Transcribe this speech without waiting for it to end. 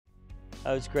It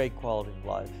was great quality of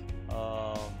life.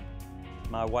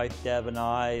 My wife Deb and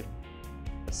I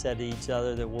said to each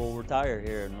other that we'll retire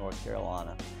here in North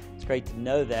Carolina. It's great to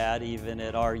know that, even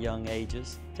at our young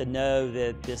ages, to know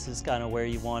that this is kind of where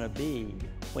you want to be.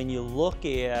 When you look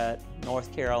at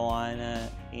North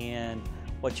Carolina and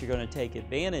what you're going to take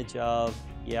advantage of,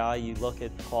 yeah, you look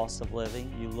at cost of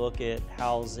living, you look at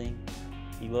housing,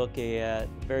 you look at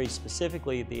very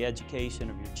specifically the education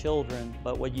of your children,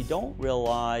 but what you don't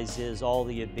realize is all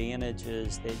the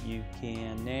advantages that you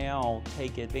can now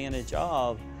take advantage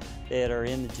of that are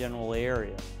in the general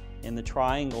area. In the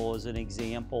Triangle, as an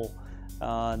example,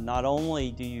 not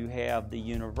only do you have the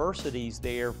universities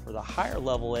there for the higher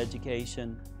level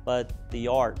education, but the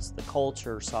arts, the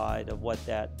culture side of what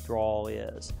that draw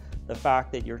is. The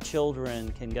fact that your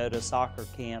children can go to soccer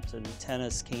camps and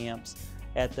tennis camps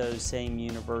at those same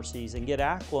universities and get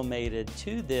acclimated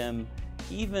to them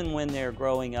even when they're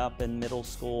growing up in middle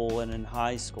school and in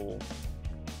high school.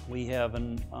 We have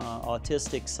an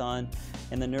autistic son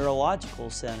in the neurological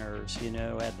centers,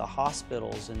 at the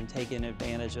hospitals, and taking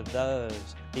advantage of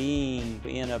those. Being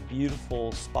in a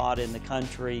beautiful spot in the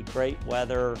country, great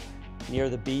weather, near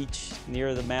the beach,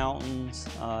 near the mountains,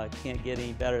 can't get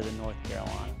any better than North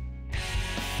Carolina.